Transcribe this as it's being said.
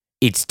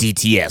It's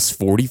DTS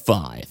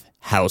 45.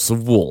 House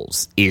of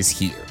Wolves is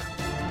here.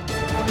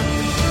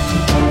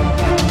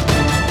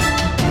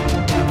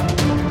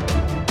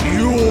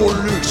 You're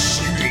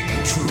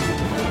listening to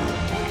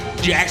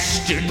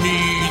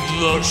Destiny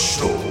the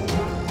Show.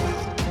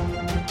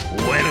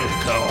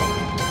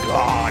 Welcome,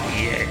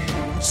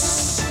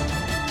 Guardians.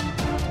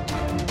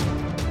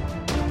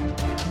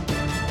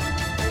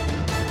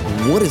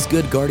 What is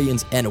good,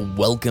 Guardians, and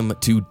welcome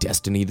to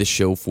Destiny the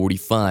Show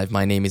 45.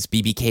 My name is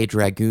BBK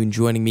Dragoon.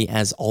 Joining me,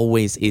 as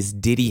always, is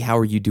Diddy. How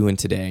are you doing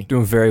today?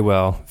 Doing very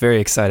well.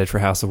 Very excited for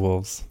House of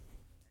Wolves.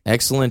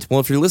 Excellent. Well,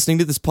 if you're listening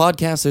to this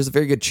podcast, there's a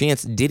very good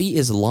chance Diddy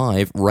is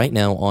live right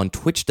now on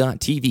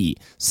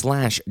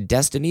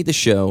twitch.tv/Destiny the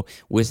Show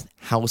with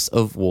House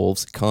of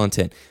Wolves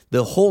content.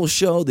 The whole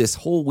show this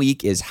whole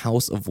week is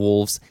House of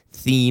Wolves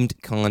themed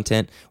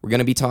content. We're going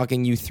to be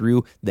talking you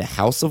through the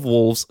House of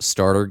Wolves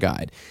starter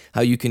guide,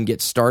 how you can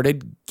get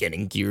started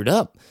getting geared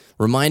up,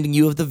 reminding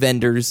you of the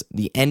vendors,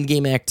 the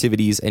endgame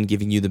activities, and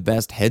giving you the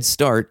best head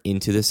start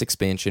into this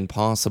expansion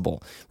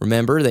possible.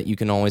 Remember that you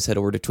can always head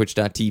over to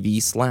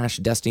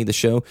twitch.tv/Destiny the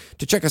Show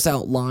to check us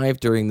out live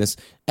during this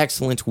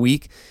excellent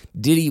week.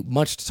 Diddy,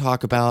 much to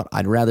talk about.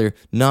 I'd rather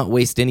not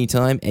waste any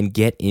time and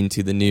get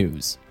into the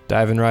news.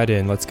 Diving right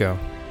in. Let's go.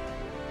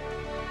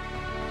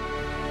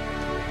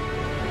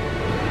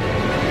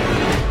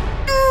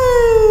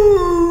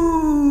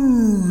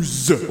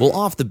 Well,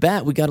 off the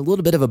bat, we got a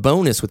little bit of a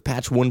bonus with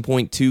patch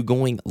 1.2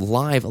 going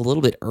live a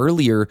little bit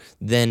earlier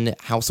than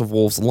House of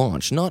Wolves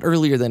launch. Not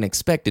earlier than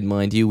expected,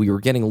 mind you. We were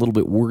getting a little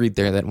bit worried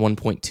there that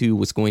 1.2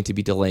 was going to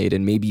be delayed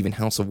and maybe even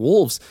House of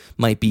Wolves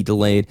might be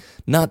delayed.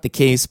 Not the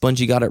case.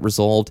 Bungie got it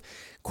resolved.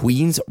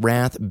 Queen's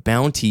Wrath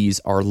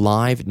bounties are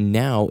live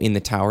now in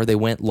the tower. They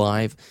went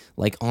live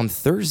like on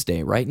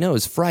Thursday, right? No, it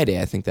was Friday,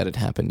 I think that had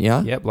happened,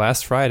 yeah? Yep,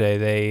 last Friday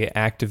they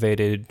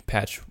activated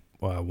patch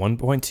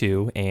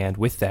 1.2, and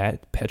with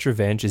that,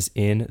 Petrovenge is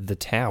in the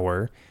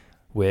tower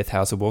with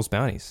House of Wolves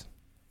bounties.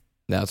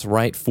 That's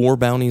right. 4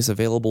 bounties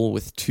available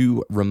with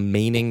 2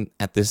 remaining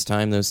at this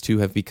time. Those 2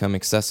 have become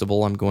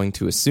accessible, I'm going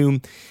to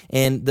assume.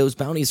 And those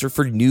bounties are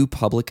for new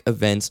public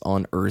events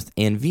on Earth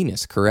and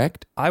Venus,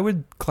 correct? I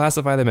would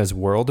classify them as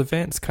world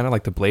events, kind of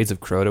like the Blades of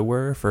Crota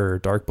were for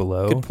Dark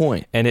Below. Good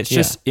point. And it's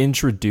just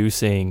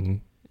introducing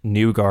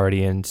new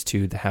Guardians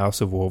to the House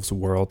of Wolves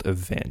world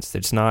events.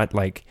 It's not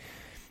like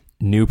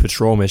new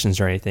patrol missions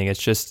or anything.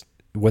 It's just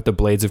what the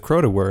Blades of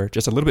Crota were,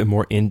 just a little bit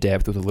more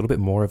in-depth with a little bit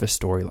more of a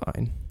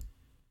storyline.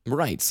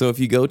 Right. So if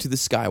you go to the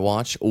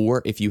Skywatch,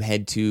 or if you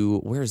head to,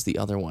 where's the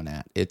other one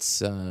at? It's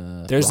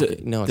there's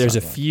a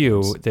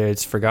few. Rocket.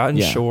 There's Forgotten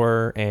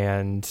Shore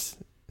and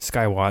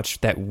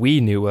Skywatch that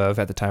we knew of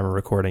at the time of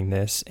recording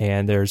this,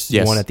 and there's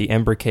one at the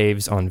Ember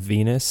Caves on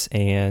Venus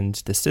and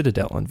the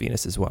Citadel on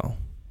Venus as well.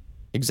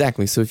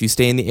 Exactly. So if you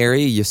stay in the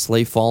area, you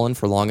slay Fallen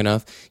for long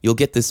enough, you'll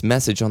get this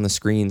message on the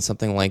screen,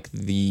 something like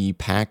the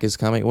pack is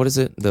coming. What is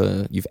it?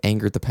 You've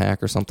angered the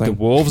pack or something? The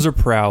wolves are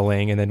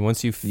prowling, and then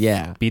once you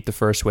beat the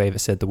first wave, it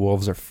said the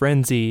wolves are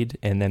frenzied,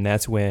 and then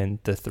that's when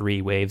the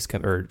 3 waves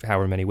come, or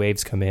however many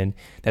waves come in.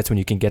 That's when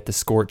you can get the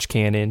Scorch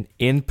Cannon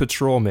in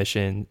patrol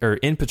mission, or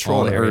in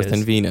patrol on areas. Earth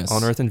and Venus.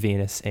 On Earth and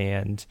Venus,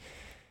 and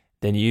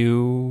then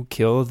you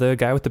kill the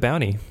guy with the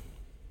bounty.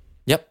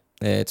 Yep.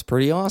 It's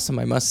pretty awesome,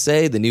 I must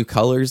say. The new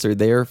colors are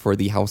there for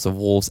the House of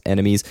Wolves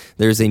enemies.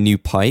 There's a new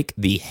pike,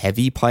 the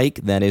heavy pike,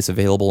 that is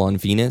available on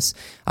Venus.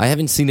 I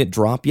haven't seen it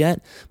drop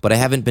yet, but I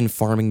haven't been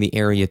farming the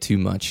area too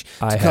much.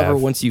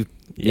 Once you...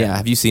 Yeah,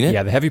 have you seen it?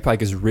 Yeah, the heavy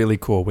pike is really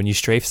cool. When you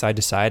strafe side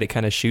to side, it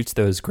kind of shoots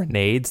those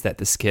grenades that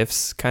the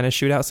skiffs kind of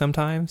shoot out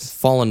sometimes.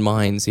 Fallen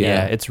mines,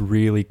 Yeah, it's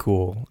really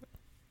cool.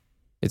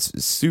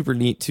 It's super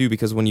neat, too,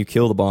 because when you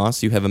kill the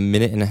boss, you have a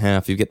minute and a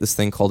half. You get this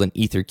thing called an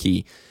ether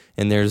key.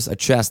 And there's a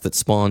chest that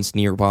spawns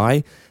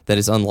nearby that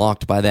is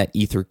unlocked by that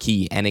ether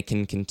key. And it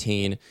can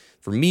contain,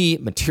 for me,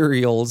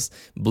 materials,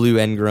 blue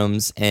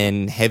engrams,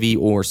 and heavy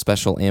or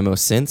special ammo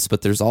synths.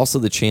 But there's also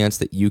the chance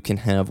that you can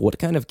have what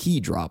kind of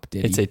key drop,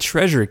 Diddy? It's a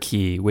treasure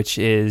key, which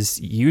is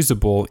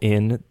usable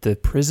in the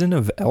Prison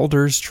of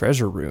Elders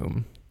treasure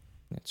room.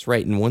 That's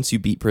right, and once you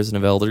beat Prison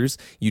of Elders,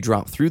 you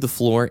drop through the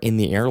floor in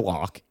the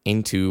airlock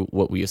into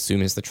what we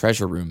assume is the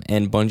treasure room.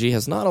 And Bungie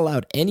has not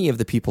allowed any of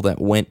the people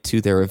that went to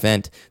their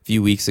event a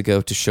few weeks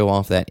ago to show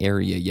off that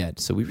area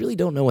yet. So we really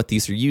don't know what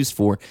these are used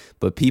for,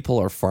 but people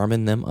are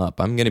farming them up.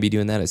 I'm going to be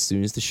doing that as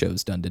soon as the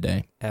show's done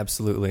today.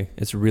 Absolutely.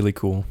 It's really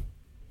cool.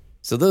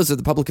 So those are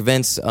the public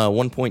events.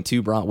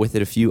 1.2 brought with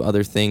it a few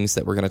other things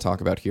that we're going to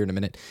talk about here in a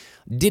minute.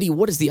 Diddy,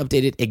 what is the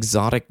updated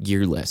exotic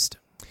gear list?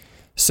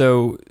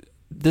 So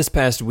this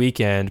past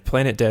weekend,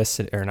 Planet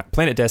Destiny,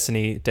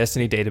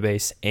 Destiny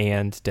Database,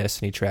 and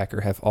Destiny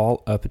Tracker have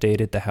all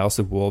updated the House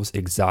of Wolves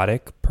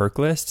exotic perk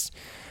lists.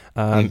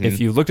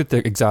 If you looked at the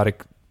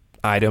exotic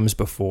items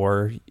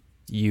before,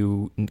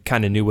 you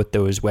kind of knew what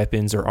those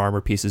weapons or armor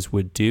pieces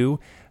would do.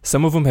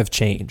 Some of them have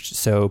changed.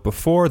 So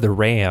before the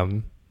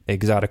Ram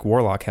exotic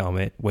Warlock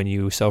helmet, when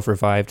you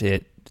self-revived,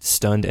 it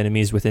stunned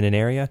enemies within an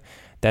area.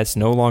 That's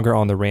no longer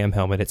on the Ram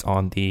helmet. It's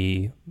on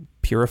the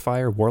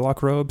Purifier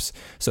Warlock robes.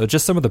 So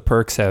just some of the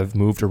perks have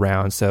moved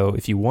around. So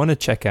if you want to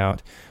check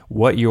out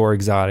what your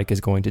exotic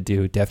is going to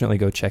do, definitely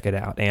go check it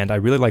out. And I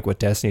really like what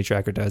Destiny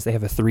Tracker does. They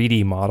have a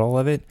 3D model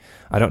of it.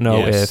 I don't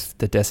know if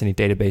the Destiny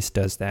database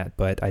does that,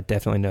 but I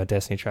definitely know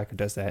Destiny Tracker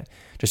does that.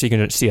 Just so you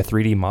can see a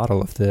 3D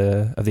model of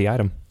the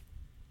item.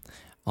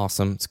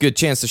 Awesome. It's a good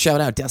chance to shout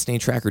out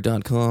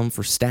DestinyTracker.com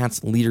for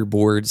stats,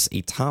 leaderboards,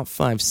 a top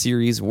 5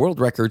 series, world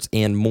records,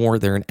 and more.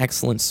 They're an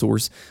excellent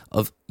source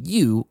of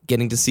you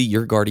getting to see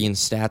your Guardian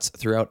stats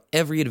throughout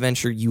every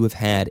adventure you have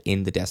had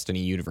in the Destiny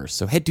universe.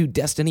 So head to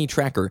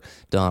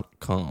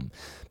DestinyTracker.com.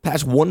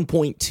 Patch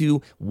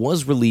 1.2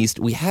 was released.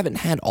 We haven't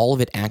had all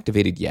of it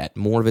activated yet.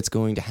 More of it's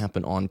going to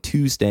happen on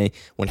Tuesday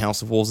when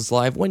House of Wolves is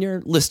live, when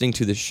you're listening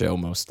to this show,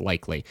 most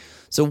likely.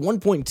 So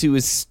 1.2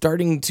 is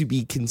starting to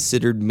be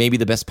considered maybe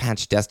the best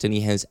patch Destiny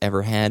has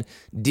ever had.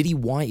 Diddy,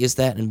 why is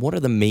that, and what are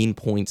the main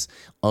points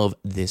of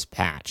this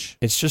patch?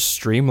 It's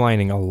just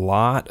streamlining a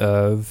lot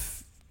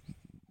of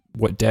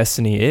what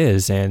Destiny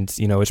is, and,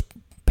 it's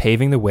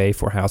paving the way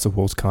for House of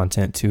Wolves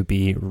content to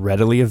be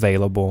readily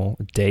available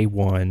day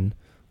one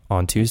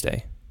on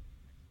Tuesday.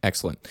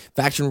 Excellent.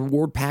 Faction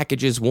reward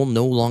packages will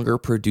no longer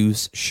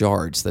produce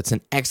shards. That's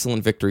an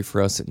excellent victory for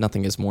us.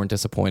 Nothing is more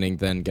disappointing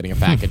than getting a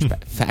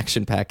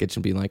faction package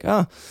and being like,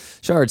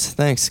 shards,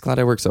 thanks. Glad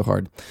I worked so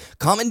hard.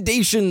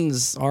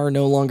 Commendations are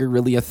no longer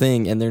really a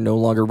thing, and they're no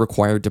longer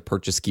required to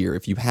purchase gear.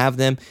 If you have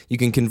them, you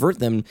can convert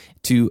them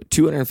to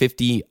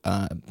 250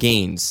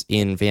 gains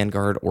in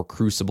Vanguard or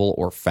Crucible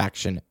or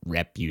faction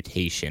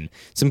reputation.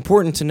 It's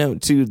important to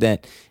note, too,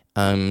 that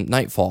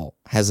Nightfall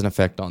has an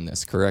effect on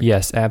this, correct?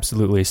 Yes,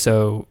 absolutely.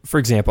 So, for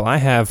example, I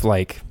have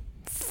like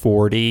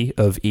 40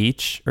 of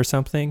each or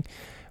something,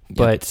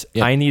 but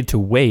I need to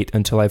wait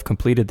until I've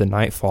completed the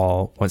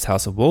Nightfall once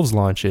House of Wolves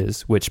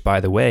launches, which, by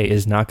the way,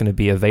 is not going to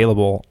be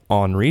available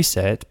on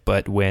reset,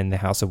 but when the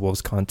House of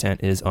Wolves content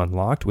is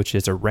unlocked, which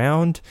is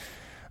around,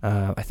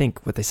 I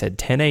think what they said,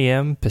 10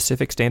 a.m.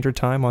 Pacific Standard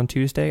Time on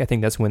Tuesday. I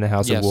think that's when the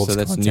House of Wolves so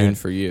that's content, noon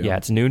for you. Yeah,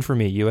 it's noon for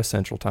me, U.S.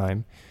 Central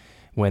Time.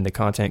 When the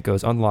content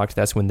goes unlocked,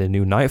 that's when the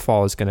new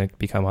Nightfall is going to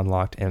become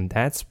unlocked, and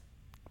that's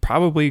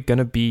probably going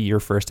to be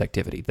your first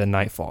activity, the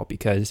Nightfall,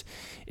 because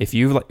if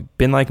you've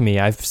been like me,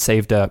 I've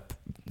saved up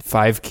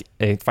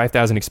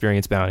 5,000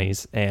 experience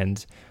bounties,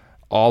 and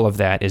all of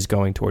that is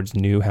going towards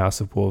new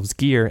House of Wolves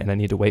gear, and I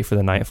need to wait for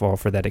the Nightfall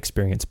for that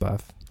experience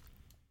buff.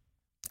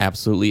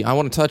 Absolutely. I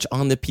want to touch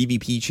on the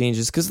PvP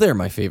changes because they're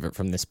my favorite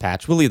from this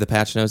patch. We'll leave the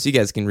patch notes. You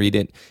guys can read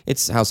it.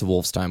 It's House of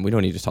Wolves time. We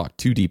don't need to talk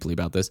too deeply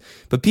about this.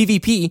 But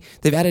PvP,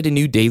 they've added a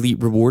new daily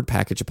reward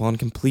package upon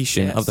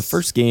completion of the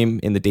first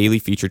game in the daily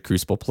featured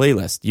Crucible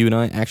playlist. You and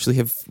I actually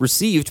have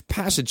received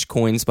passage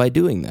coins by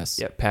doing this.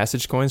 Yeah,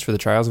 passage coins for the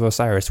Trials of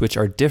Osiris, which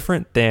are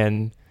different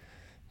than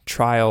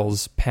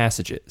Trials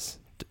passages.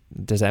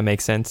 Does that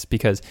make sense?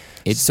 Because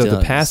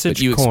the passage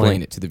but you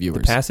explain it to the viewers.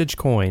 The passage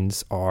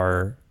coins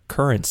are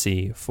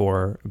currency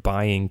for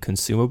buying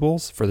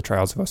consumables for the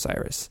Trials of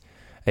Osiris.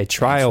 A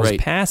Trials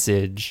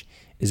passage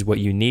is what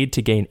you need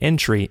to gain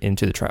entry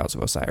into the Trials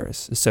of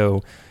Osiris.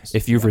 So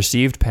if you've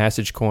received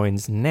passage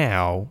coins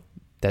now,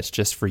 that's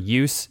just for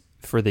use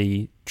for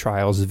the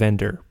Trials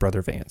vendor,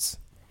 Brother Vance.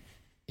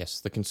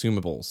 Yes, the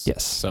consumables.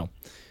 Yes. So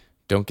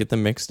don't get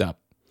them mixed up.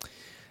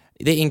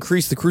 They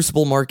increased the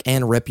Crucible mark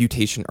and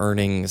reputation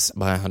earnings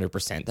by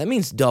 100%. That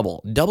means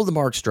double the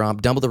marks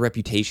drop, double the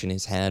reputation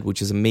is had,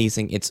 which is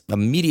amazing. It's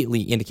immediately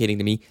indicating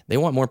to me they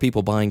want more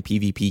people buying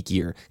PvP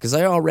gear, because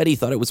I already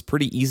thought it was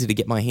pretty easy to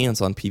get my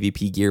hands on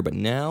PvP gear, but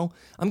now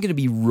I'm going to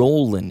be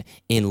rolling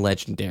in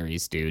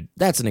legendaries, dude.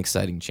 That's an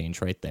exciting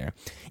change right there.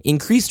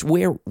 Increased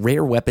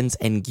rare weapons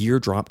and gear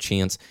drop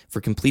chance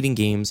for completing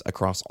games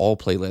across all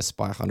playlists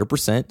by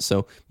 100%,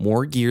 so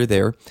more gear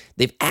there.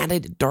 They've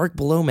added Dark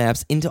Below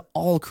maps into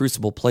all Crucible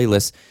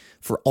playlists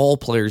for all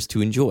players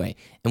to enjoy.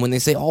 And when they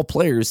say all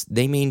players,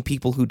 they mean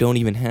people who don't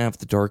even have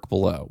the Dark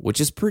Below, which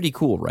is pretty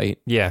cool, right?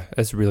 Yeah,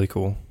 that's really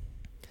cool.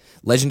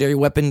 Legendary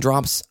weapon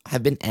drops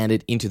have been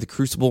added into the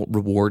Crucible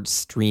reward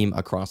stream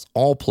across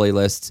all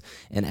playlists,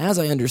 and as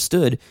I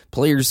understood,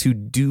 players who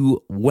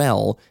do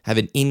well have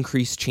an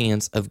increased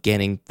chance of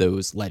getting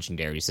those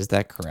legendaries. Is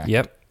that correct?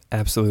 Yep,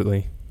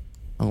 absolutely.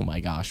 Oh my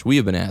gosh, we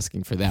have been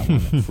asking for that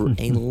one for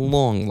a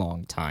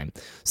long time.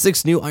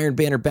 6 new Iron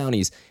Banner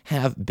bounties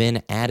have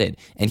been added.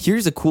 And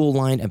here's a cool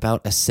line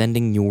about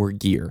ascending your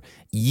gear.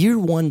 Year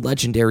 1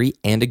 legendary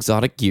and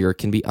exotic gear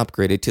can be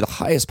upgraded to the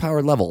highest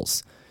power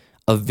levels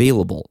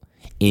available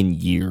in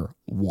Year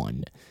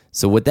 1.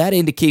 So what that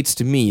indicates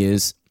to me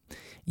is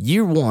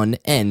Year 1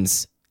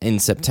 ends in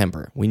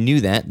September. We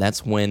knew that.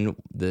 That's when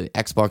the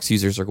Xbox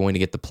users are going to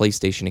get the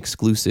PlayStation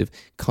exclusive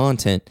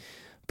content.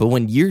 But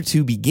when Year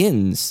 2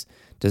 begins,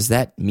 does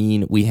that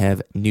mean we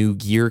have new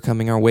gear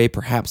coming our way?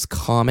 Perhaps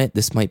Comet.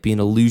 This might be an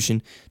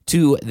allusion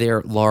to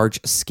their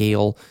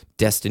large-scale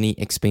Destiny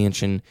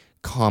expansion,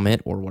 Comet,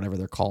 or whatever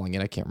they're calling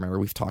it. I can't remember.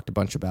 We've talked a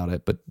bunch about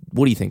it. But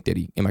what do you think,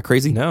 Diddy? Am I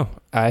crazy? No,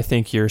 I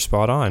think you're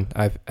spot on.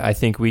 I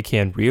think we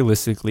can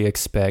realistically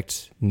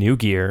expect new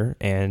gear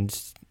and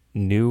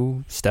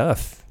new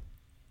stuff.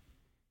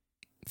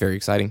 Very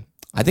exciting.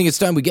 I think it's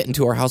time we get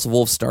into our House of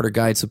Wolves starter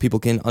guide so people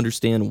can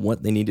understand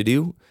what they need to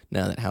do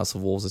now that House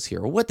of Wolves is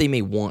here, or what they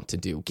may want to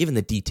do, given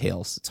the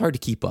details. It's hard to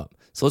keep up.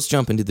 So let's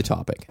jump into the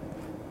topic.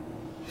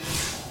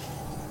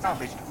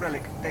 Salvaged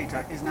relic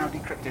data is now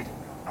decrypted.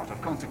 Out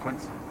of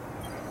consequence.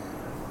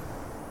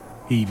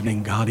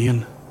 Evening,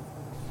 Guardian.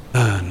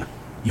 Earn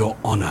your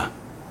honor,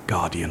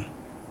 Guardian.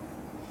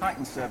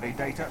 Titan survey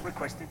data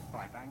requested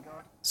by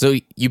Vanguard. So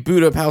you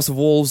boot up House of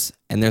Wolves,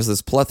 and there's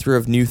this plethora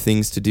of new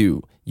things to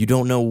do. You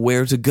don't know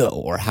where to go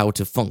or how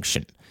to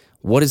function.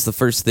 What is the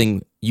first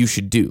thing you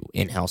should do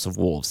in House of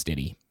Wolves,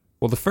 Diddy?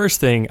 Well, the first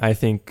thing I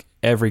think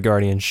every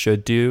Guardian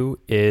should do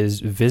is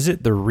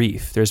visit the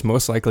Reef. There's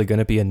most likely going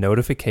to be a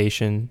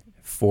notification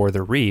for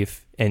the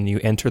Reef, and you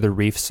enter the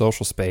Reef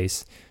social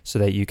space so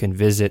that you can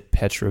visit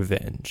Petra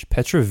Venj.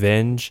 Petra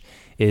Venj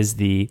is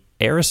the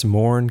Eris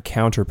Morn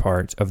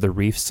counterpart of the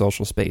Reef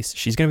social space.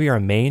 She's going to be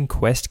our main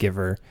quest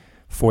giver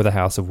for the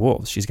House of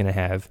Wolves. She's going to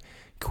have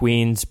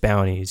Queen's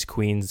bounties,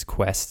 Queen's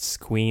quests,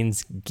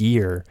 Queen's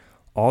gear,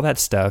 all that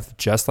stuff,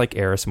 just like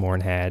Eris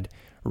Morn had,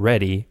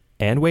 ready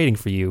and waiting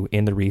for you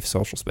in the Reef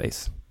social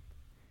space.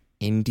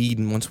 Indeed,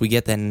 and once we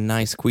get that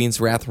nice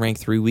Queen's Wrath rank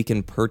 3, we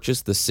can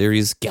purchase the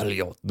Ceres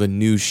Galliot, the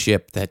new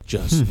ship that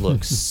just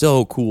looks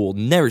so cool.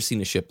 Never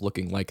seen a ship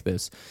looking like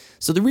this.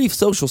 So the Reef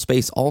social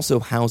space also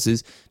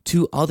houses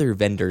 2 other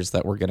vendors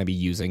that we're going to be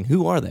using.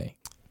 Who are they?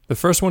 The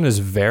first one is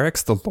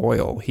Varix the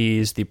Loyal.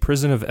 He's the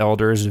Prison of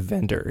Elders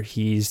vendor.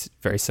 He's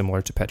very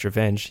similar to Petra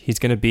Venj. He's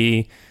going to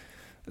be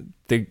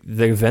the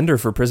vendor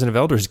for Prison of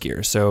Elders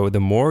gear. So the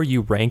more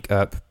you rank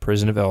up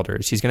Prison of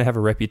Elders, he's going to have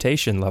a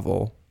reputation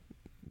level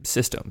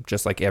system,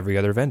 just like every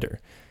other vendor.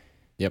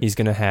 Yep. He's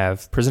going to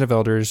have Prison of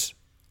Elders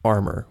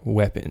armor,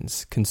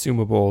 weapons,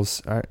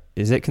 consumables.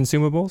 Is it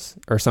consumables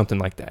or something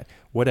like that?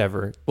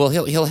 Whatever. Well,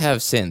 he'll have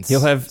synths.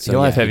 He'll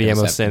have heavy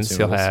ammo synths.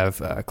 He'll consumables.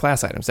 have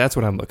class items. That's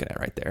what I'm looking at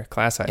right there.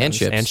 Class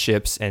items And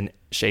ships. and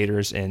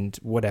shaders and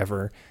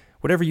whatever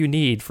you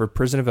need for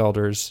Prison of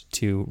Elders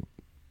to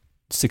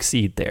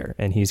succeed there.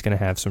 And he's going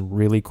to have some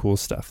really cool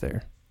stuff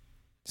there.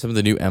 Some of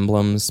the new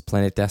emblems,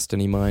 Planet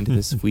Destiny mined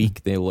this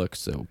week, they look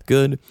so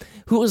good.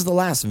 Who was the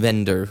last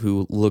vendor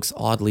who looks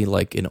oddly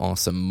like an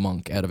awesome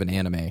monk out of an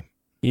anime?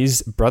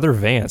 He's Brother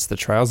Vance, the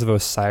Trials of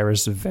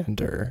Osiris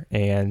vendor,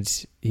 and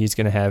he's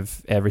going to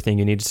have everything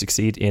you need to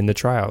succeed in the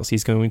trials.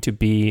 He's going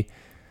to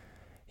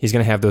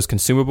have those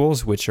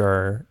consumables, which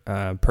are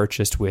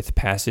purchased with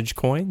passage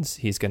coins.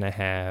 He's going to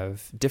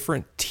have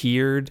different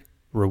tiered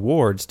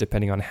rewards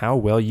depending on how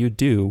well you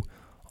do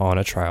on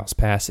a trials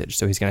passage.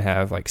 So he's going to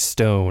have like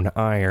stone,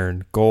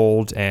 iron,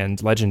 gold,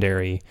 and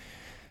legendary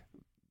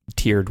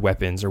tiered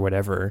weapons or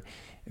whatever,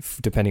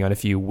 depending on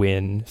if you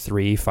win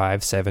 3,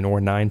 5, 7,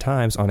 or 9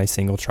 times on a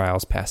single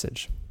trials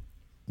passage.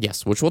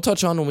 Yes, which we'll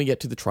touch on when we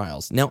get to the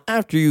trials. Now,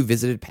 after you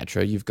visited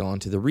Petra, you've gone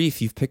to the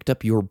Reef, you've picked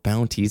up your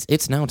bounties.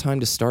 It's now time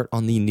to start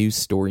on the new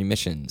story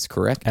missions,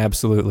 correct?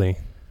 Absolutely.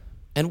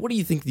 And what do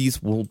you think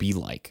these will be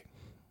like?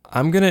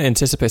 I'm going to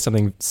anticipate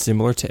something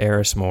similar to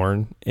Eris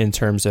Morn in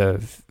terms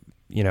of,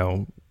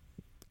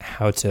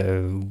 how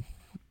to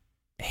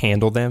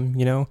handle them,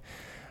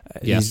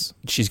 Yes.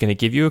 She's going to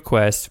give you a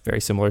quest very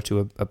similar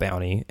to a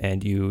bounty,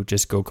 and you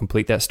just go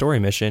complete that story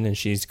mission, and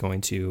she's going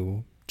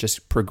to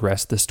just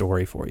progress the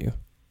story for you.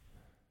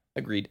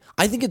 Agreed.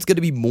 I think it's going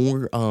to be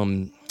more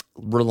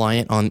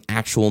reliant on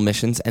actual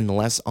missions and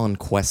less on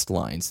quest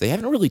lines. They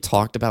haven't really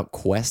talked about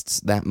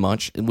quests that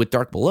much. With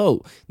Dark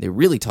Below, they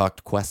really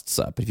talked quests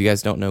up. If you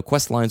guys don't know,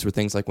 quest lines were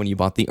things like when you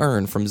bought the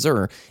urn from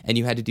Zur, and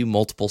you had to do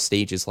multiple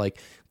stages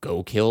like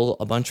go kill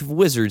a bunch of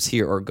wizards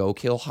here, or go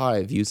kill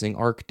Hive using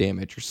arc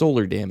damage or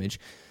solar damage.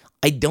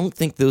 I don't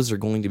think those are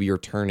going to be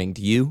returning.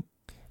 Do you?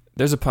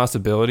 There's a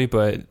possibility,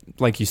 but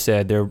like you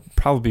said, there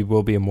probably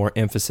will be a more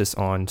emphasis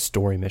on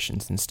story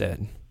missions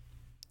instead.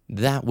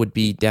 That would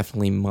be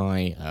definitely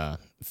my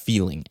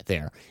feeling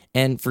there.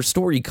 And for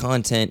story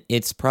content,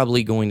 it's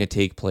probably going to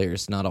take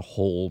players not a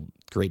whole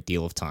great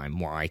deal of time.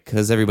 Why?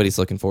 Because everybody's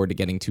looking forward to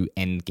getting to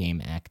end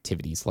game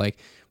activities like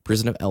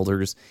Prison of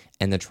Elders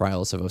and the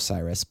Trials of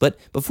Osiris. But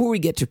before we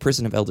get to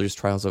Prison of Elders,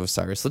 Trials of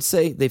Osiris, let's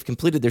say they've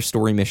completed their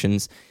story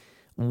missions.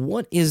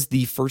 What is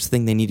the first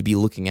thing they need to be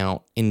looking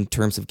out in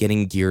terms of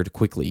getting geared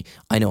quickly?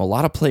 I know a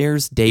lot of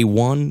players, day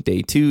 1,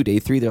 day 2, day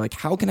 3, they're like,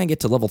 how can I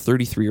get to level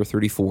 33 or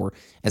 34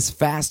 as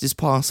fast as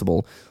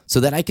possible so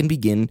that I can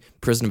begin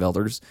Prison of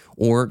Elders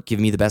or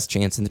give me the best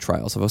chance in the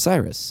Trials of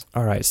Osiris?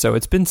 All right, so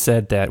it's been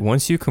said that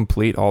once you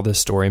complete all the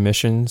story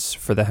missions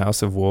for the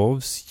House of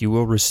Wolves, you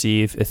will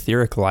receive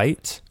Etheric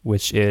Light,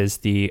 which is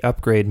the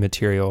upgrade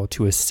material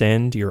to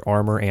ascend your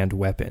armor and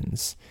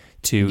weapons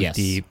to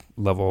the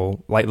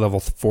light level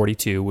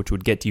 42, which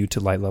would get you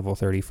to light level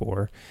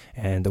 34,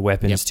 and the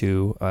weapons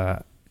to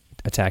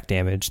attack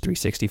damage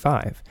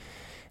 365.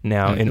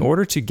 Now, in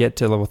order to get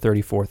to level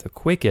 34 the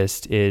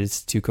quickest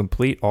is to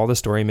complete all the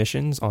story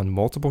missions on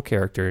multiple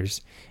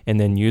characters and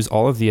then use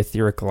all of the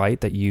etheric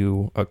light that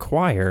you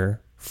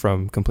acquire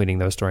from completing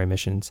those story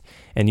missions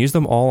and use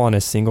them all on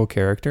a single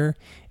character.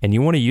 And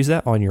you want to use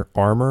that on your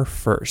armor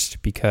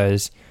first,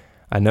 because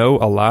I know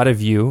a lot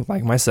of you,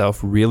 like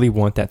myself, really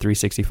want that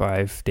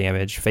 365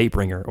 damage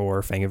Fatebringer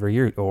or Fang of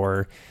Yurt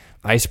or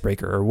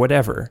Icebreaker or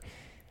whatever.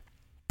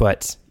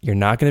 But you're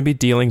not going to be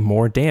dealing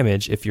more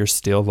damage if you're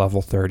still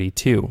level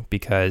 32,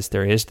 because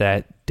there is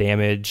that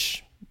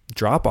damage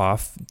drop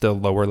off the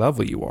lower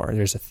level you are.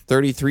 There's a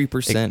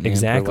 33%.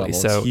 Exactly.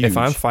 So if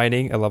I'm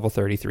fighting a level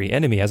 33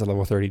 enemy as a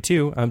level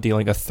 32, I'm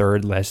dealing a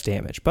third less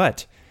damage.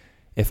 But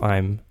if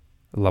I'm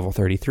level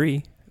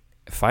 33,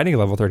 fighting a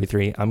level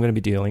 33, I'm going to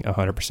be dealing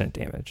 100%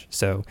 damage.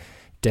 So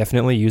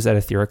definitely use that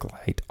Etheric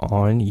Light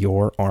on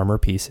your armor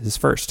pieces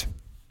first.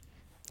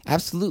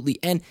 Absolutely.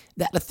 And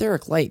that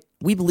Etheric Light,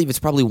 we believe it's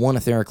probably one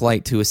Etheric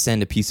Light to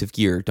ascend a piece of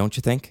gear, don't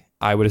you think?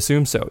 I would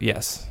assume so,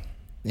 yes.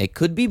 It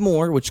could be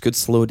more, which could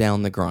slow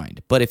down the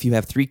grind. But if you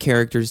have 3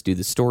 characters do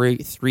the story,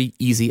 3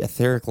 easy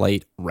Etheric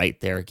Light right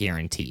there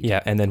guaranteed.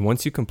 Yeah, and then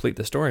once you complete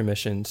the story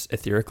missions,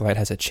 Etheric Light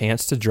has a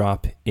chance to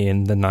drop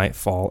in the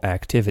Nightfall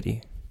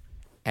activity.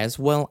 As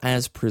well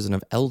as Prison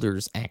of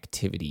Elders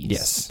activities.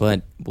 Yes.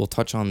 But we'll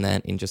touch on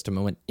that in just a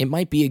moment. It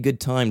might be a good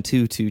time,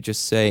 too, to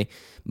just say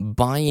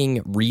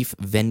buying Reef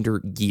vendor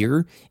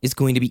gear is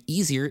going to be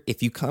easier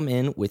if you come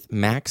in with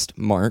maxed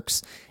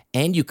marks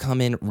and you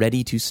come in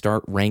ready to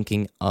start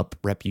ranking up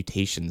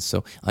reputations.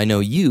 So I know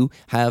you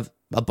have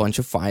a bunch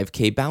of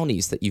 5K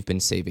bounties that you've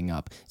been saving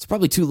up. It's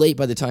probably too late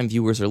by the time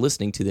viewers are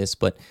listening to this,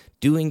 but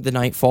doing the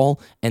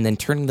Nightfall and then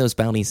turning those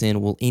bounties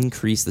in will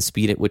increase the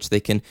speed at which they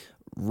can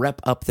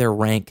rep up their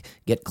rank,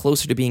 get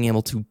closer to being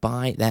able to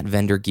buy that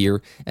vendor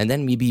gear, and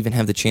then maybe even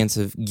have the chance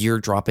of gear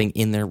dropping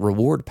in their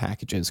reward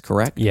packages,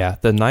 correct? Yeah,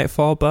 the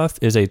Nightfall buff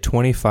is a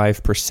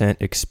 25%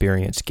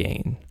 experience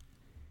gain.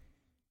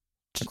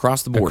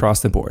 Across the board.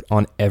 Across the board,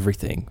 on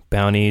everything.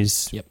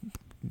 Bounties, Yep.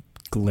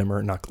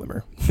 Glimmer, not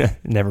Glimmer.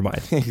 Never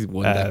mind.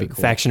 Wouldn't that be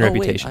cool? Faction Oh,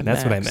 reputation. wait,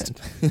 That's what I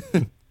maxed.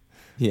 meant.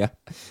 Yeah,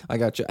 I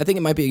got you. I think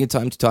it might be a good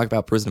time to talk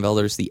about Prison of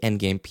Elders, the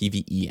endgame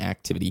PvE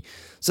activity.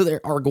 So there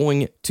are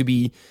going to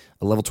be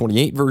a level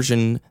 28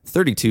 version,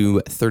 32,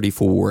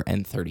 34,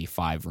 and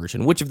 35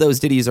 version. Which of those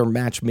ditties are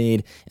match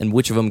made, and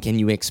which of them can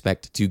you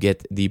expect to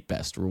get the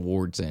best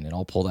rewards in? And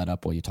I'll pull that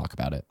up while you talk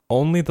about it.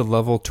 Only the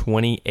level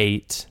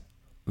 28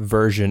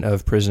 version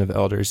of Prison of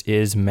Elders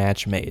is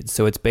match made.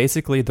 So it's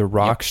basically the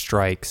rock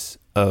strikes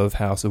of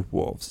House of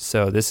Wolves.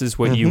 So this is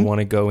what you want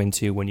to go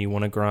into when you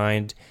want to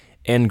grind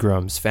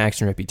engrams,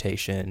 faction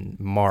reputation,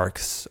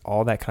 marks,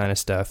 all that kind of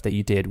stuff that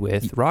you did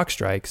with rock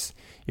strikes.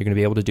 You're going to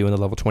be able to do in the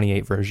level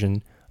 28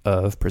 version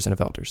of Prison of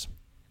Elders.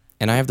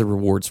 And I have the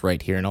rewards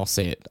right here, and I'll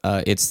say it.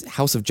 It's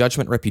House of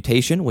Judgment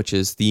Reputation, which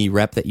is the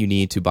rep that you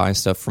need to buy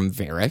stuff from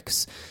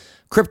Varix.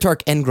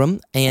 Cryptarch Engram,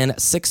 and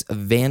 6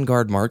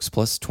 Vanguard marks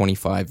plus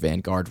 25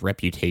 Vanguard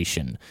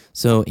reputation.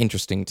 So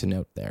interesting to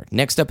note there.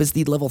 Next up is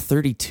the level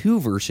 32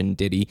 version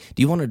Ditty.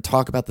 Do you want to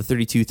talk about the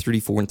 32,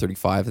 34, and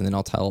 35, and then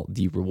I'll tell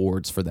the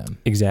rewards for them?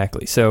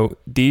 Exactly. So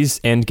these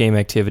end game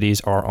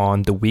activities are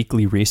on the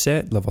weekly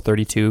reset, level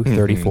 32,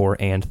 34,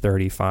 and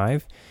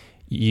 35.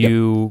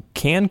 You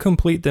can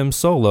complete them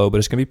solo, but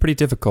it's going to be pretty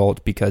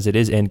difficult because it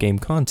is end game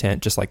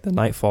content, just like the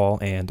Nightfall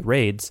and the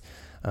raids.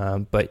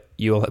 But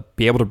you'll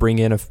be able to bring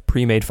in a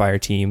pre-made fire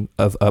team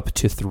of up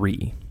to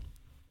 3.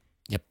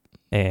 Yep.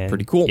 And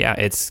pretty cool. Yeah,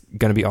 it's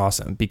going to be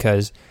awesome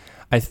because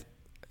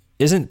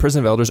isn't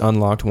Prison of Elders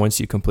unlocked once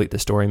you complete the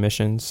story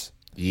missions?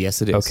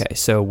 Yes, it is. Okay,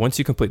 so once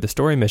you complete the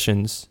story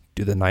missions,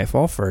 do the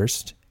Nightfall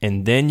first,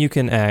 and then you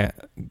can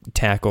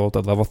tackle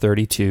the level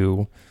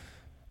 32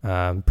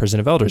 Prison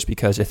of Elders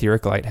because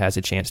Etheric Light has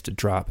a chance to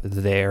drop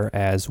there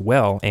as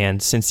well. And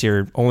since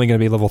you're only going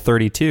to be level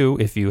 32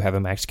 if you have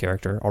a max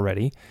character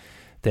already,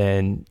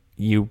 then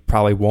you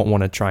probably won't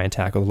want to try and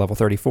tackle the level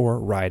 34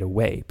 right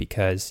away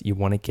because you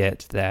want to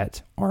get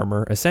that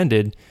armor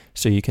ascended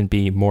so you can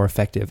be more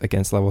effective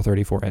against level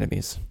 34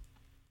 enemies.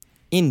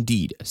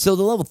 Indeed. So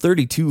the level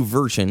 32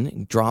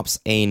 version drops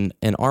an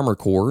armor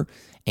core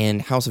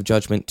and House of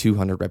Judgment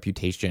 200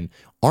 reputation.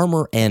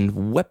 Armor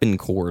and weapon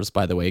cores,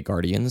 by the way,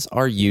 Guardians,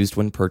 are used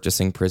when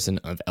purchasing Prison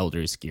of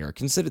Elders gear.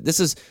 Consider this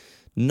is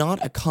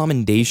not a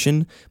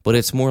commendation, but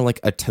it's more like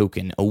a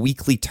token, a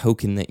weekly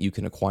token that you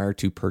can acquire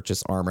to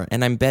purchase armor.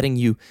 And I'm betting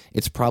you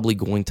it's probably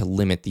going to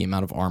limit the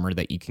amount of armor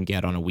that you can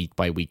get on a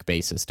week-by-week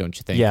basis, don't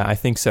you think? Yeah, I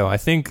think so. I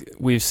think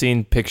we've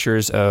seen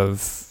pictures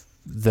of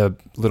the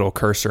little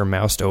cursor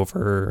moused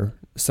over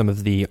some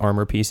of the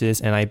armor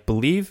pieces, and I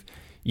believe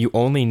you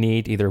only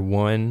need either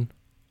one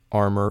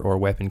armor or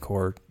weapon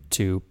core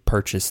to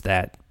purchase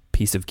that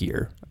piece of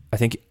gear. I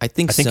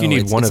think so. You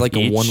need one it's of like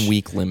each. A 1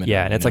 week limit.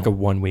 Yeah, and it's like a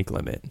 1 week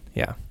limit.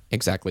 Yeah.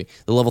 Exactly.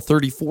 The level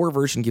 34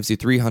 version gives you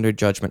 300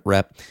 judgment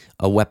rep,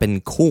 a weapon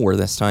core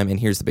this time, and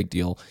here's the big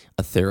deal.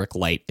 Etheric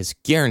Light is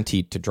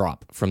guaranteed to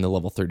drop from the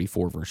level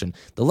 34 version.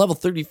 The level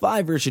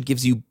 35 version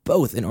gives you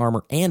both an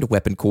armor and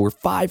weapon core,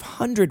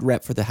 500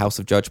 rep for the House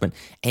of Judgment,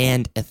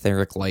 and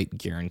Etheric Light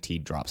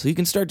guaranteed drop. So you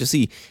can start to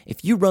see,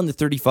 if you run the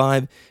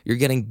 35, you're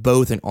getting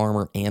both an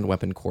armor and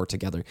weapon core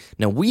together.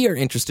 Now, we are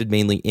interested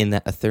mainly in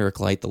that Etheric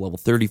Light, the level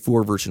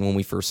 34 version when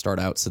we first start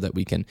out, so that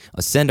we can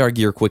ascend our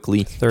gear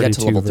quickly, get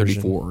to level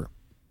 34.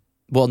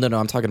 Well, no,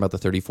 I'm talking about the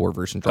 34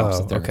 version drops. Oh,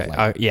 that they're okay.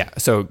 like- Yeah.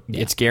 So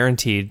it's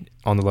guaranteed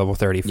on the level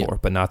 34, Yeah.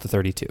 but not the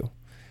 32.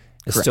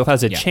 It Correct. still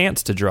has a Yeah.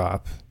 chance to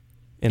drop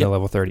in the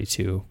level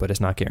 32, but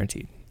it's not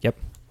guaranteed. Yep.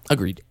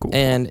 Agreed. Cool.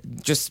 And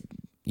just,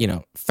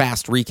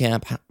 fast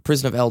recap.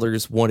 Prison of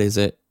Elders, what is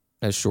it?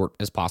 As short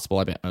as possible.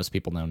 I bet most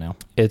people know now.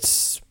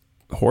 It's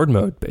horde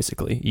mode,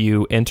 basically.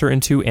 You enter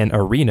into an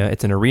arena.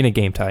 It's an arena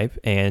game type,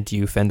 and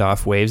you fend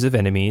off waves of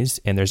enemies,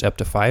 and there's up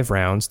to 5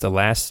 rounds. The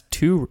last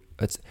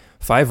it's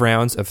 5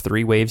 rounds of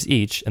 3 waves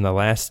each, and the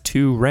last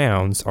 2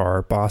 rounds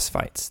are boss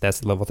fights.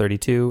 That's level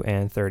 32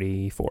 and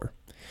 34.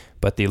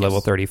 But the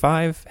level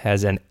 35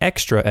 has an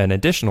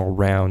additional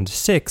round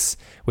 6,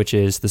 which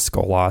is the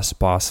Skolas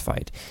boss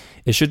fight.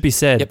 It should be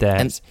said that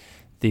and-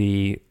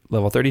 the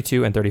level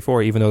 32 and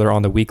 34, even though they're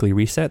on the weekly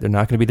reset, they're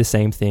not going to be the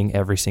same thing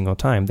every single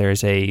time.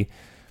 There's a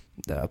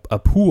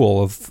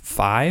pool of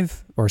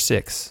 5 or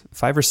 6.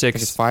 5 or 6. I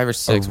think it's 5 or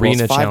 6. Well,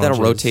 Arena it's 5 that'll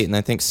challenges. rotate, and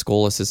I think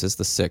Skolas is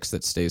the 6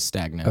 that stays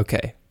stagnant.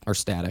 Okay. Or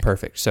static.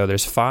 Perfect. So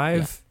there's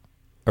 5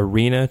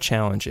 arena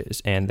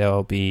challenges, and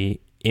they'll be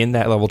in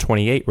that level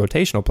 28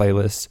 rotational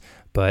playlist,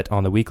 but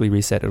on the weekly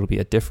reset, it'll be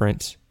a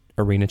different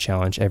arena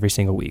challenge every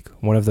single week.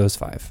 One of those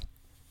 5.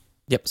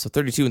 Yep, so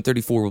 32 and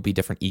 34 will be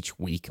different each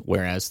week,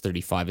 whereas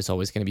 35 is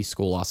always going to be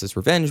Skolas'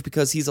 Revenge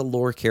because he's a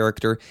lore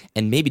character,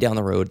 and maybe down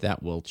the road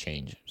that will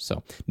change.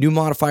 So, new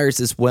modifiers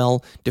as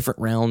well, different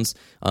rounds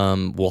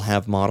will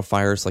have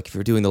modifiers. Like if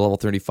you're doing the level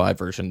 35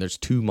 version, there's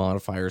 2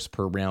 modifiers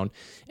per round,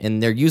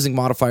 and they're using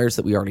modifiers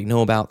that we already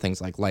know about,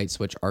 things like Light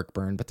Switch, Arc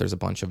Burn, but there's a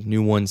bunch of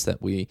new ones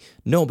that we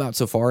know about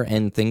so far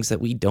and things that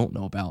we don't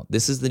know about.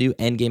 This is the new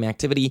endgame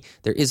activity.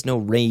 There is no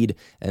raid,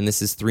 and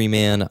this is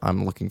 3-man.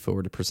 I'm looking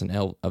forward to Prison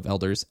of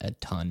Elders a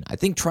ton. I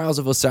think Trials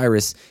of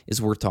Osiris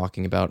is worth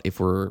talking about if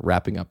we're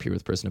wrapping up here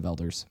with Prison of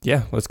Elders.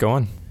 Yeah, let's go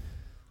on.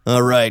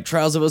 All right,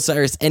 Trials of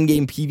Osiris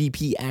endgame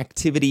PvP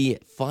activity.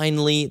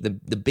 Finally,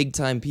 the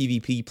big-time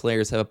PvP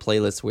players have a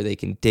playlist where they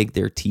can dig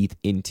their teeth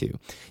into.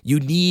 You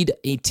need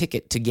a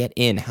ticket to get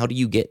in. How do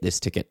you get this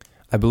ticket?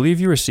 I believe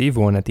you receive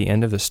one at the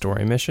end of the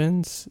story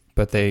missions,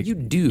 but You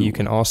do. You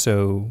can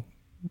also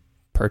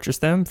purchase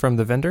them from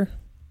the vendor.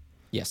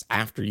 Yes,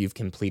 after you've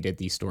completed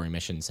these story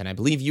missions. And I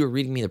believe you were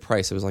reading me the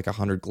price. It was like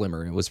 100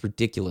 glimmer. It was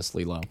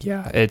ridiculously low.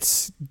 Yeah,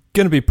 it's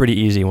going to be pretty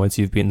easy once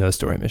you've beaten those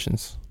story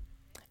missions.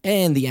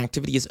 And the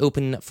activity is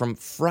open from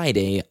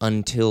Friday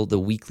until the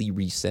weekly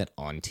reset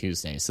on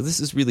Tuesday. So this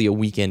is really a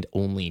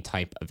weekend-only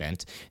type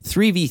event.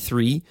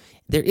 3v3,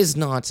 there is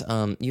not...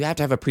 you have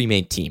to have a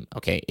pre-made team,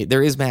 okay?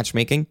 There is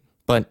matchmaking,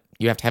 but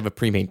you have to have a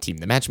pre-made team.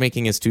 The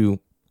matchmaking is to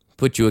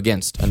put you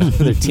against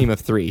another team of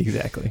 3.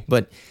 Exactly.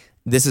 But...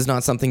 this is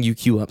not something you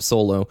queue up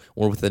solo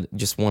or with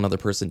just one other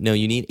person. No,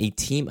 you need a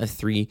team of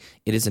 3.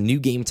 It is a new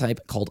game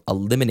type called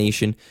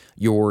Elimination.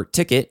 Your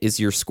ticket is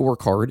your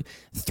scorecard.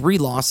 3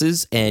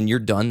 losses and you're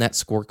done. That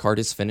scorecard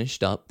is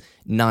finished up.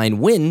 9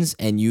 wins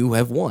and you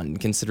have won.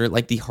 Consider it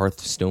like the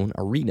Hearthstone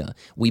arena.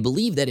 We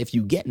believe that if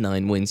you get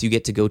 9 wins, you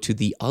get to go to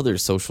the other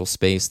social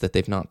space that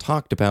they've not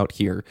talked about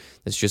here.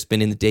 That's just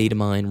been in the data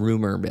mine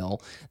rumor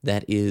mill.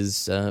 That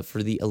is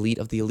for the elite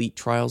of the elite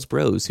trials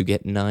bros who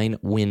get 9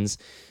 wins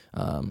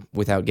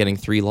without getting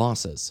 3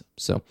 losses.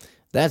 So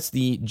that's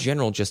the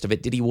general gist of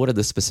it. Diddy, what are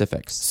the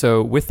specifics?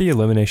 So with the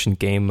elimination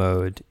game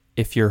mode,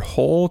 if your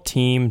whole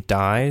team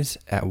dies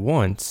at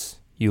once,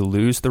 you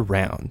lose the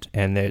round,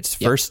 and it's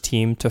first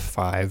team to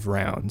 5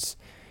 rounds.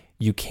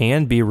 You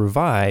can be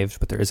revived,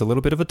 but there is a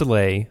little bit of a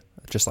delay,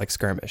 just like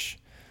skirmish.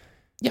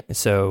 Yep.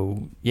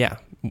 So, yeah,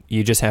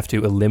 you just have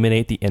to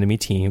eliminate the enemy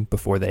team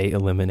before they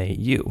eliminate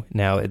you.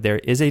 Now, there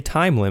is a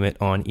time limit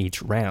on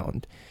each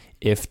round.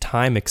 If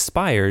time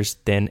expires,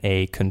 then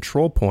a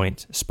control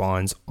point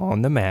spawns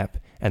on the map,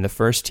 and the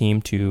first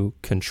team to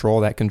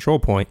control that control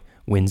point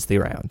wins the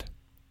round.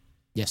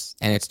 Yes,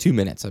 and it's 2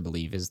 minutes, I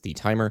believe, is the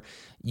timer.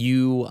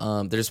 You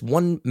there's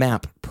 1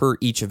 map per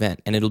each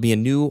event, and it'll be a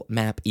new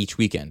map each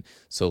weekend.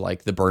 So,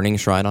 like the Burning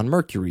Shrine on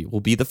Mercury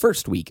will be the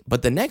first week,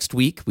 but the next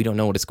week we don't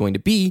know what it's going to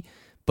be,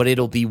 but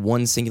it'll be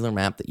one singular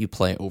map that you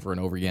play over and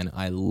over again.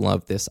 I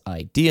love this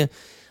idea.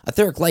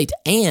 Etheric Light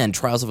and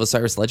Trials of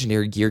Osiris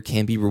Legendary Gear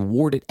can be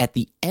rewarded at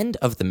the end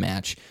of the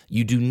match.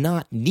 You do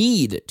not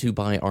need to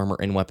buy armor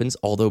and weapons,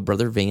 although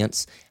Brother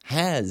Vance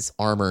has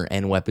armor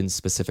and weapons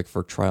specific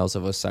for Trials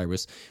of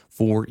Osiris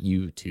for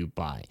you to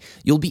buy.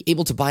 You'll be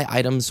able to buy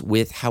items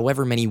with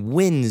however many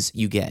wins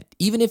you get.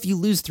 Even if you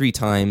lose 3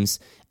 times,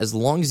 as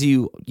long as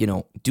you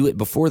do it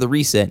before the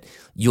reset,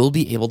 you'll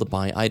be able to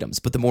buy items.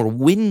 But the more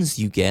wins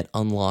you get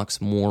unlocks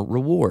more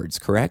rewards,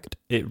 correct?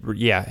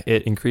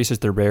 It increases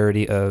the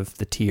rarity of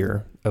the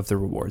tier of the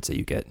rewards that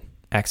you get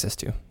access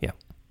to. Yeah.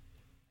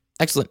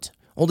 Excellent.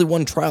 Only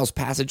 1 Trials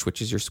Passage,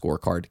 which is your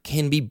scorecard,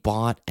 can be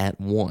bought at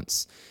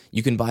once.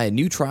 You can buy a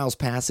new Trials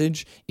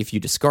Passage if you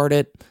discard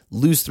it,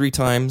 lose 3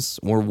 times,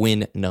 or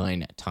win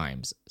 9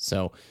 times.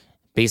 So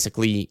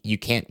basically, you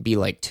can't be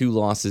like 2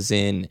 losses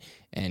in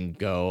and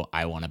go,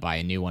 I want to buy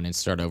a new one and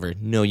start over.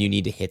 No, you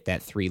need to hit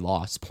that 3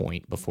 loss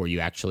point before you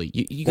actually...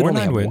 You can Or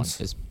only 9 have wins.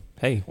 1.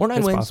 Hey, Or 9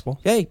 it's wins. possible.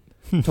 Hey,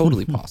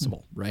 totally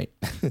possible, right?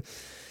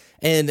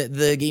 And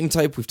the game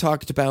type we've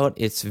talked about,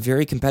 it's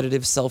very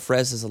competitive.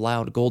 Self-res is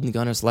allowed. Golden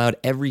Gun is allowed.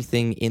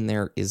 Everything in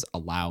there is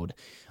allowed.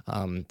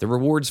 The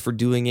rewards for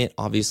doing it,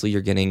 obviously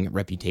you're getting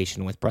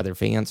reputation with Brother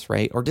Vance,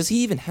 right? Or does he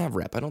even have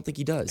rep? I don't think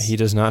he does. He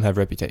does not have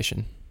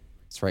reputation.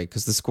 That's right,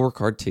 because the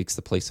scorecard takes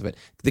the place of it.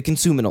 The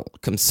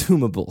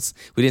consumables.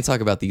 We didn't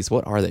talk about these.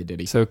 What are they,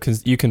 Diddy? So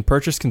you can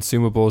purchase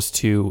consumables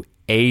to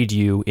aid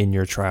you in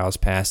your trials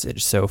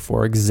passage. So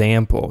for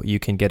example, you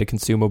can get a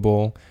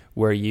consumable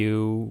where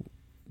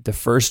the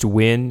first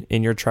win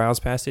in your trials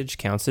passage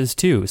counts as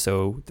 2.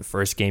 So the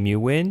first game you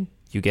win,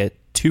 you get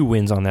 2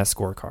 wins on that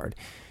scorecard.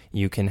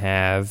 You can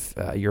have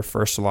your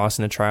first loss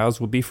in the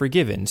trials will be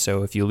forgiven.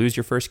 So if you lose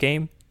your first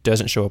game,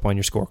 doesn't show up on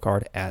your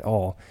scorecard at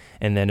all.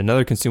 And then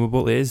another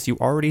consumable is you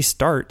already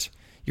start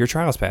your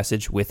trials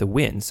passage with a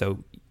win.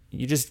 So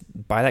you just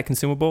buy that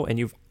consumable and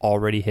you've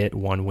already hit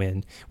 1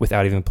 win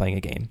without even playing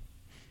a game.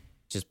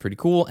 Which is pretty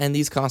cool, and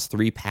these cost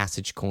 3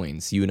 passage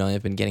coins. You and I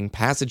have been getting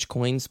passage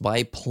coins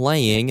by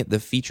playing the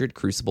featured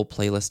Crucible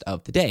playlist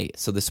of the day.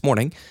 So this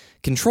morning,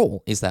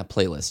 Control is that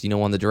playlist. You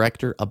know, on the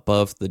director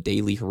above the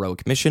daily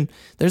heroic mission,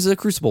 there's a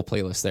Crucible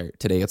playlist there.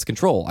 Today it's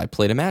Control. I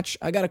played a match,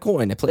 I got a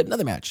coin. I played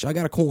another match, I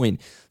got a coin.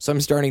 So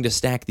I'm starting to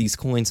stack these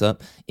coins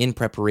up in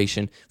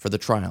preparation for the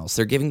trials.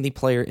 They're giving the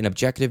player an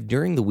objective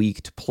during the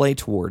week to play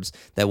towards.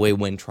 That way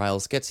when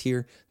trials gets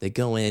here, they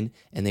go in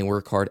and they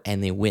work hard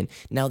and they win.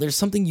 Now there's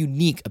something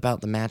unique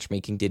about the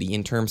matchmaking, Diddy,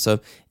 in terms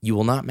of you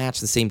will not match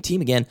the same team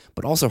again,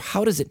 but also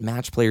how does it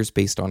match players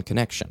based on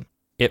connection?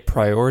 It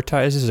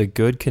prioritizes a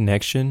good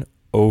connection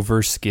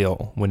over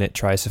skill when it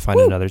tries to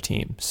find another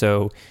team.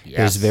 So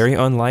it's very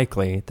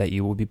unlikely that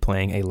you will be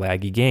playing a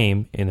laggy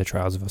game in the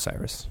Trials of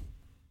Osiris.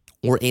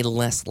 Or a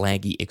less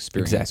laggy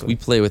experience. Exactly. We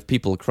play with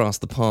people across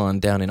the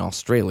pond down in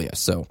Australia,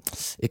 so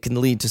it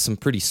can lead to some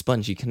pretty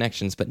spongy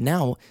connections. But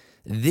now,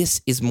 this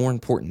is more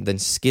important than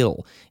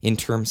skill in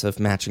terms of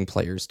matching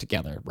players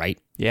together, right?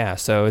 Yeah,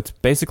 so it's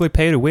basically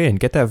pay to win.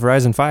 Get that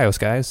Verizon Fios,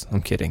 guys.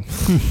 I'm kidding.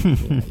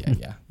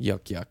 Yeah.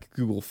 Yuck.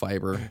 Google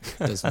Fiber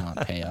does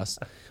not pay us.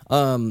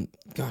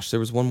 Gosh, there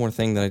was one more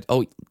thing that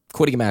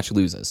quitting a match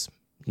loses.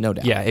 No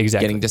doubt. Yeah,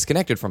 exactly. Getting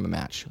disconnected from a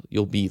match,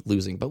 you'll be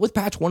losing. But with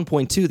patch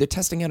 1.2, they're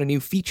testing out a new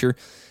feature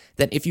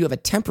that if you have a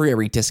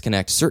temporary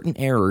disconnect, certain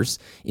errors,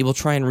 it will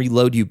try and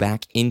reload you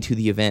back into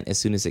the event as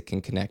soon as it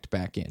can connect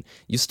back in.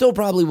 You still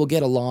probably will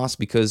get a loss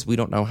because we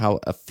don't know how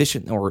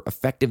efficient or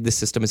effective this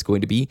system is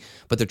going to be,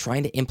 but they're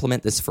trying to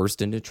implement this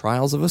first into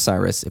Trials of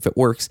Osiris. If it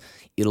works,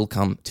 it'll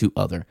come to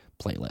other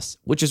playlists,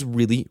 which is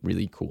really,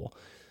 really cool.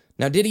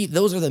 Now, Diddy,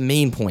 those are the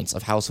main points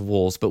of House of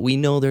Wolves, but we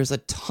know there's a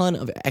ton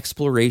of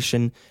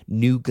exploration,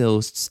 new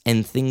ghosts,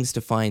 and things to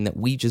find that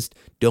we just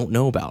don't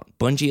know about.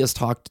 Bungie has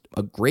talked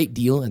a great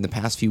deal in the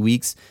past few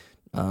weeks,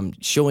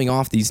 showing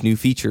off these new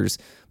features,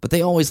 but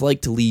they always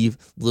like to leave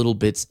little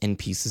bits and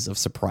pieces of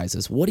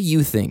surprises. What do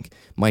you think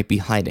might be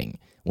hiding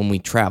when we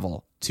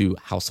travel to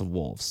House of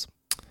Wolves?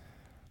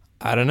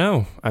 I don't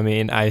know. I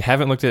mean, I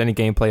haven't looked at any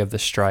gameplay of the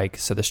Strike,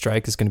 so the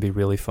Strike is going to be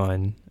really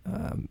fun.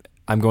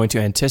 I'm going to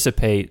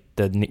anticipate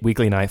the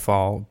weekly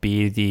Nightfall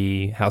be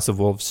the House of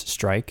Wolves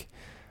Strike.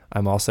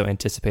 I'm also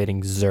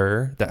anticipating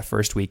Xur that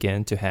first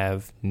weekend to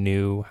have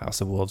new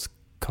House of Wolves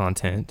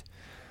content.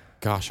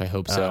 Gosh, I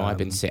hope so.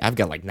 I've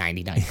got like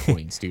 99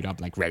 coins, dude. I'm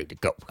like ready to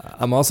go.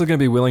 I'm also going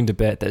to be willing to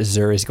bet that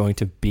Xur is going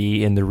to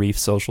be in the Reef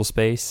social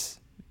space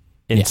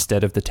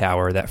instead of the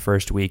Tower that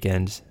first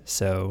weekend.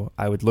 So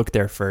I would look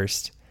there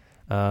first.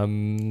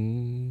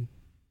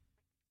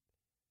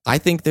 I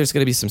think there's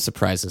going to be some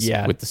surprises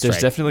with the Strike.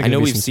 There's definitely I know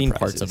be we've some seen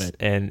surprises. parts of it.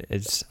 And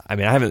I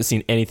haven't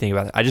seen anything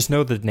about it. I just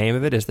know the name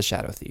of it is the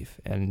Shadow Thief.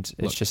 And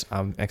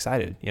I'm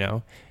excited,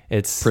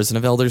 It's Prison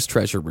of Elders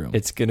Treasure Room.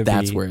 It's going to be...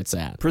 That's where it's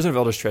at. Prison of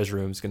Elders Treasure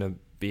Room is going to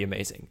be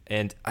amazing.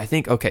 And I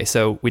think, okay,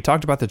 so we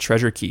talked about the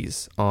treasure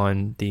keys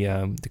on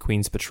the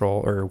Queen's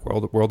Patrol or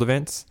World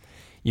events.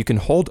 You can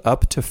hold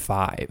up to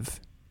 5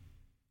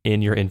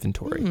 in your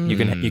inventory.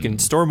 You can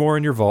store more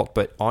in your vault,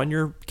 but on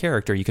your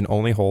character, you can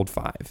only hold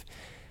 5.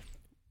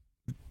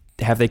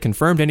 Have they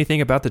confirmed anything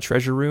about the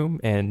treasure room?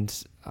 And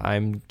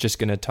I'm just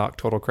going to talk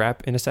total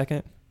crap in a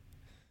second.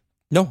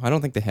 No, I don't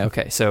think they have.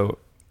 Okay, so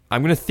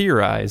I'm going to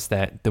theorize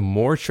that the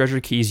more treasure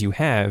keys you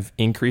have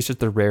increases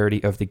the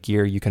rarity of the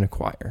gear you can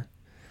acquire.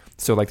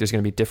 So like there's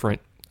going to be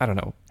different, I don't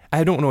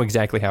know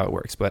exactly how it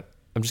works, but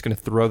I'm just going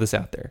to throw this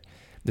out there.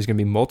 There's going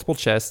to be multiple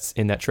chests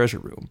in that treasure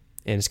room,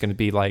 and it's going to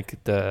be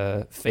like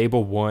the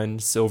Fable 1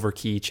 silver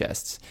key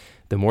chests.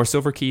 The more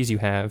silver keys you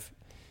have,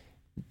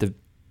 the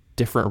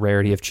different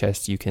rarity of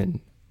chests you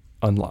can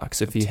unlock.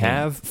 So if you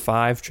have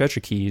 5 treasure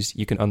keys,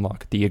 you can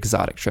unlock the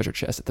exotic treasure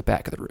chest at the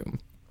back of the room.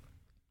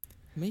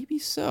 Maybe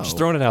so. Just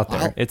throwing it out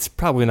there. It's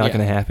probably not going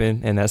to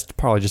happen, and that's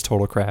probably just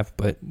total crap,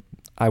 but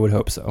I would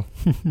hope so.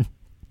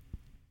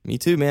 Me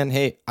too, man.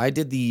 Hey, I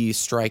did the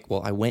Strike.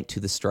 Well, I went to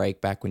the Strike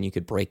back when you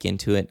could break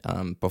into it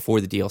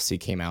before the DLC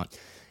came out.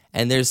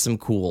 and there's some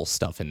cool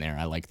stuff in there.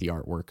 I like the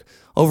artwork.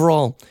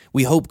 Overall,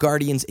 we hope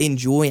Guardians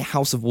enjoy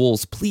House of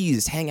Wolves.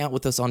 Please hang out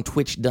with us on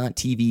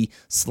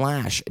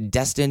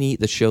twitch.tv/Destiny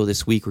the show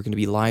this week. We're going to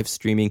be live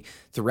streaming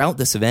throughout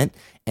this event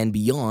and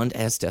beyond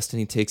as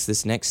Destiny takes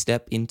this next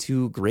step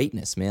into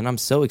greatness, man. I'm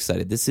so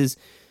excited. This is,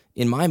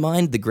 in my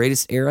mind, the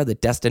greatest era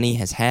that Destiny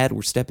has had.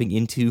 We're stepping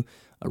into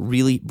a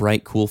really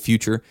bright, cool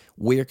future.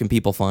 Where can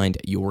people find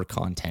your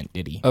content,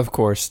 Diddy? Of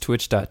course,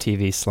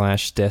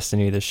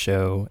 twitch.tv/Destiny the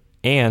show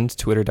and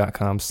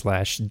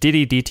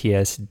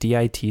twitter.com/DiddyDTS,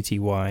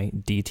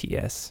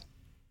 DITTYDTS.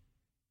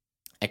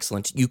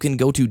 Excellent. You can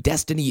go to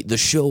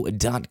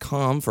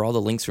destinytheshow.com for all the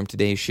links from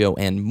today's show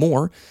and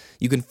more.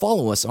 You can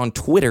follow us on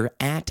Twitter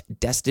at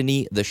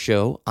Destiny the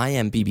Show. I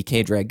am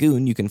BBK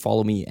Dragoon. You can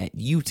follow me at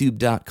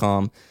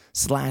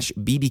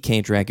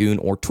youtube.com/BBK Dragoon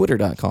or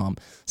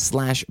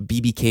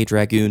twitter.com/BBK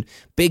Dragoon.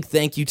 Big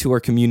thank you to our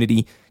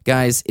community.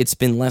 Guys, it's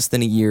been less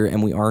than a year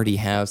and we already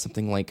have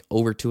something like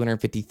over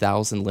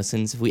 250,000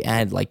 listens. If we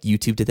add like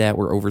YouTube to that,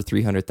 we're over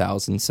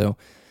 300,000. So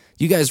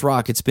you guys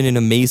rock. It's been an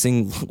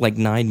amazing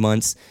 9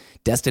 months.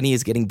 Destiny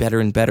is getting better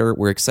and better.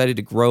 We're excited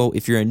to grow.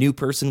 If you're a new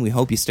person, we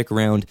hope you stick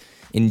around.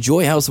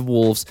 Enjoy House of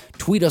Wolves.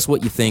 Tweet us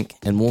what you think,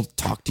 and we'll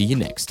talk to you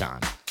next time.